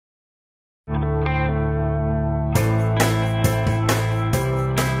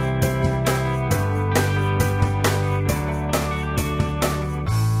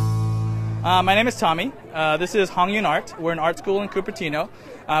My name is Tommy. This is Hongyun Art. We're an art school in Cupertino.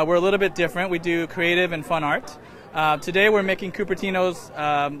 We're a little bit different. We do creative and fun art. Today we're making Cupertino's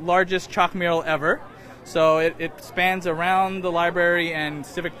largest chalk mural ever. So it spans around the library and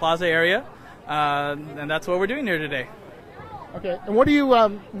Civic Plaza area, and that's what we're doing here today. Okay, and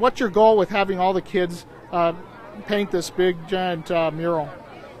what's your goal with having all the kids paint this big giant mural?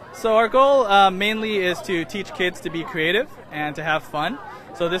 So our goal mainly is to teach kids to be creative and to have fun.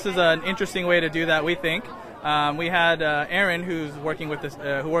 So this is an interesting way to do that, we think. We had Erin, who's working with this,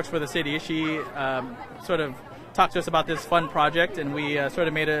 who works for the city. She sort of talked to us about this fun project, and we sort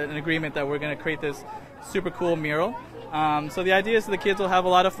of made an agreement that we're going to create this super cool mural. So the idea is that the kids will have a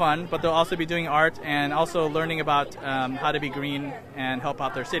lot of fun, but they'll also be doing art and also learning about how to be green and help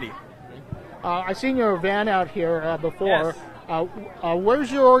out their city. I've seen your van out here before. Yes. Where's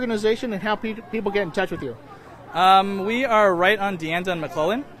your organization and how people get in touch with you? We are right on Deanza and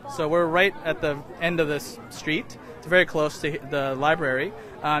McClellan, so we're right at the end of this street. It's very close to the library.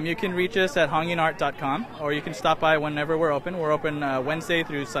 You can reach us at hongyunart.com, or you can stop by whenever we're open. We're open Wednesday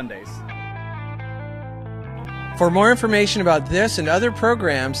through Sundays. For more information about this and other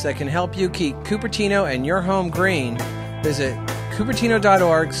programs that can help you keep Cupertino and your home green, visit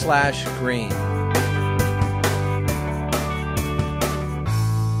cupertino.org/green.